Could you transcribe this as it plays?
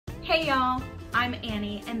Hey y'all, I'm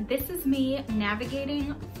Annie and this is me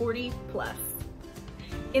navigating 40 plus.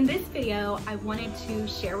 In this video, I wanted to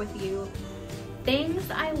share with you things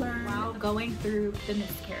I learned while going through the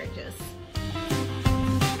miscarriages.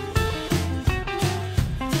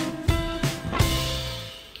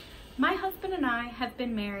 My husband and I have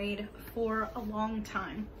been married for a long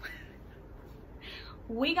time.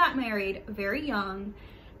 We got married very young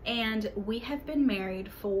and we have been married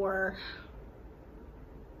for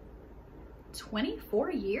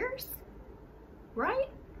 24 years, right?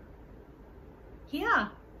 Yeah,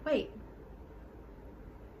 wait,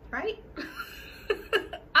 right?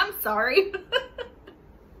 I'm sorry.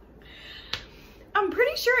 I'm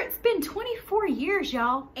pretty sure it's been 24 years,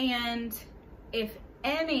 y'all. And if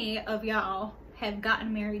any of y'all have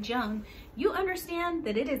gotten married young, you understand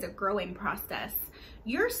that it is a growing process.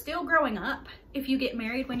 You're still growing up if you get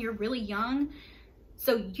married when you're really young,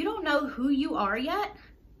 so you don't know who you are yet,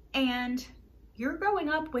 and you're growing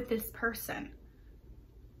up with this person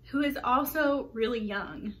who is also really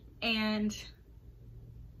young, and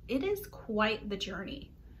it is quite the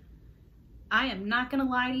journey. I am not gonna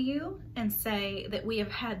lie to you and say that we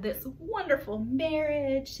have had this wonderful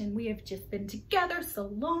marriage and we have just been together so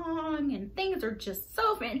long and things are just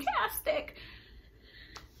so fantastic.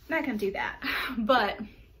 I'm not gonna do that. But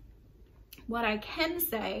what I can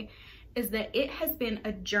say is that it has been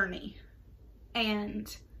a journey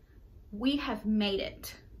and we have made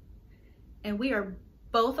it, and we are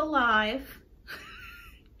both alive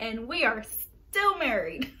and we are still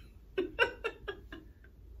married.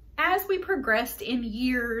 As we progressed in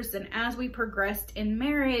years and as we progressed in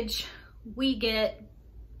marriage, we get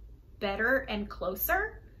better and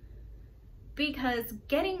closer, because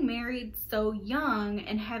getting married so young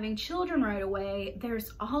and having children right away,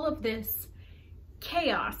 there's all of this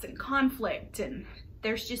chaos and conflict, and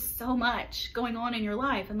there's just so much going on in your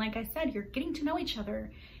life. And like I said, you're getting to know each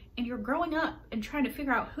other and you're growing up and trying to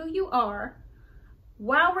figure out who you are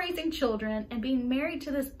while raising children and being married to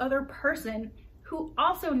this other person who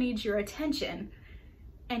also needs your attention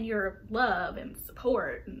and your love and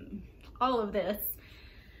support and all of this.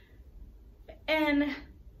 And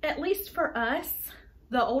at least for us,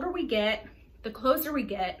 the older we get, the closer we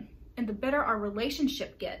get, and the better our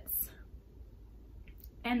relationship gets.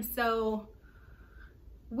 And so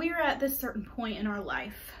we're at this certain point in our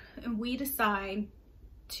life and we decide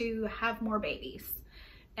to have more babies.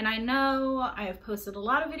 And I know I have posted a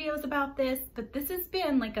lot of videos about this, but this has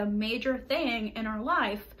been like a major thing in our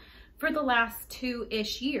life for the last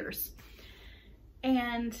 2-ish years.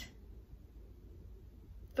 And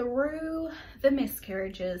through the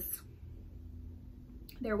miscarriages,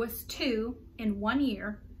 there was 2 in 1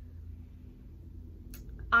 year,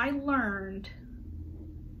 I learned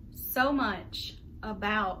so much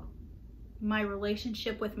about my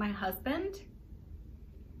relationship with my husband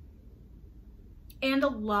and a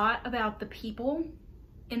lot about the people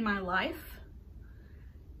in my life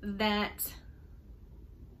that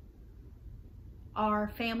are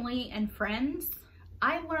family and friends.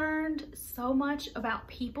 I learned so much about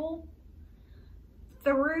people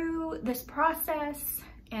through this process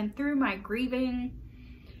and through my grieving,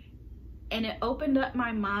 and it opened up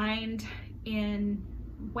my mind in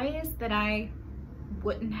ways that I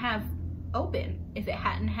wouldn't have opened if it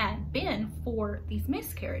hadn't been for these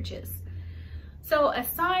miscarriages. So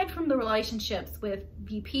aside from the relationships with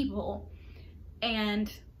the people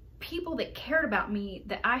and people that cared about me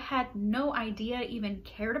that I had no idea even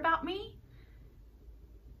cared about me,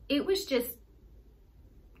 it was just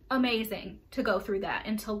amazing to go through that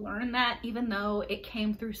and to learn that, even though it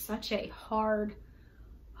came through such a hard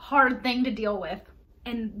thing to deal with.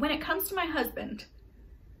 And when it comes to my husband,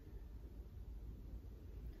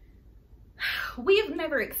 we've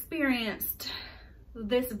never experienced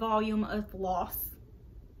this volume of loss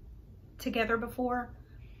together before.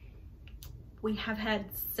 We have had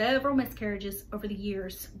several miscarriages over the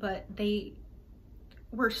years, but they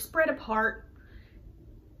were spread apart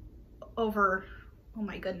over, oh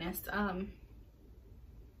my goodness,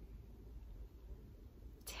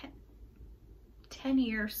 10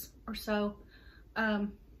 years or so. But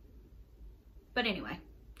anyway,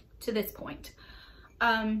 to this point.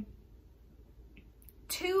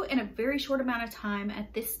 2 in a very short amount of time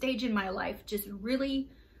at this stage in my life just really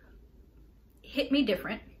hit me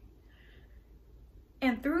different.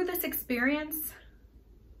 And through this experience,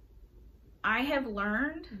 I have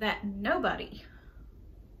learned that nobody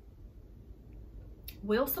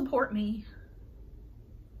will support me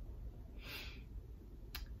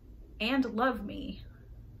and love me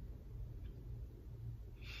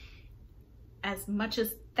as much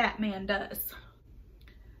as that man does.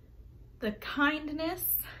 The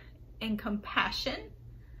kindness and compassion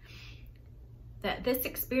that this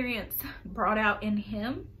experience brought out in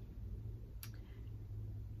him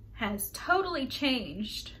has totally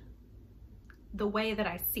changed the way that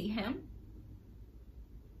I see him.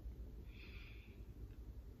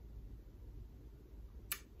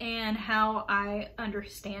 And how I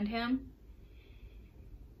understand him.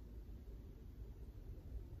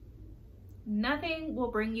 Nothing will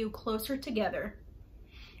bring you closer together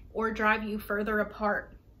or drive you further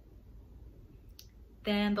apart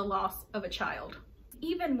than the loss of a child.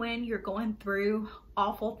 Even when you're going through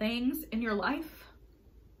awful things in your life,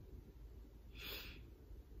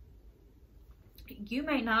 you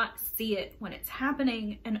may not see it when it's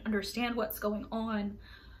happening and understand what's going on,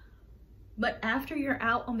 but after you're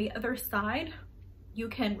out on the other side, you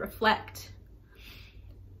can reflect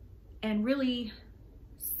and really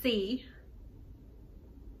see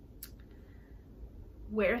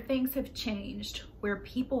where things have changed, where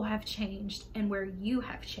people have changed, and where you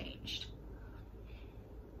have changed.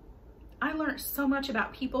 I learned so much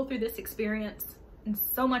about people through this experience and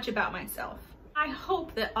so much about myself. I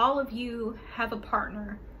hope that all of you have a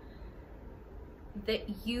partner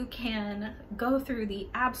that you can go through the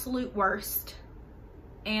absolute worst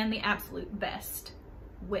and the absolute best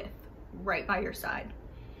with, right by your side.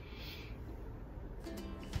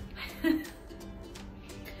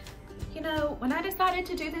 You know, when I decided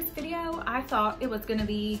to do this video, I thought it was gonna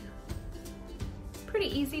be pretty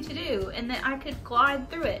easy to do and that I could glide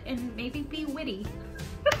through it and maybe be witty.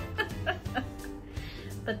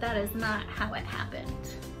 But that is not how it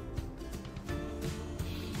happened.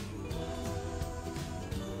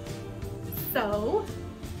 So,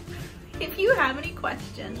 if you have any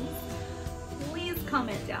questions, please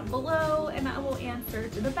comment down below and I will answer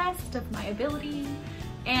to the best of my ability.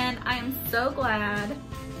 And I am so glad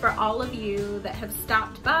for all of you that have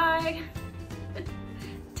stopped by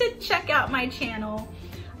to check out my channel.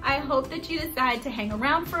 I hope that you decide to hang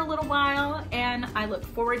around for a little while and I look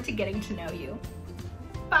forward to getting to know you.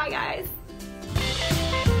 Bye guys.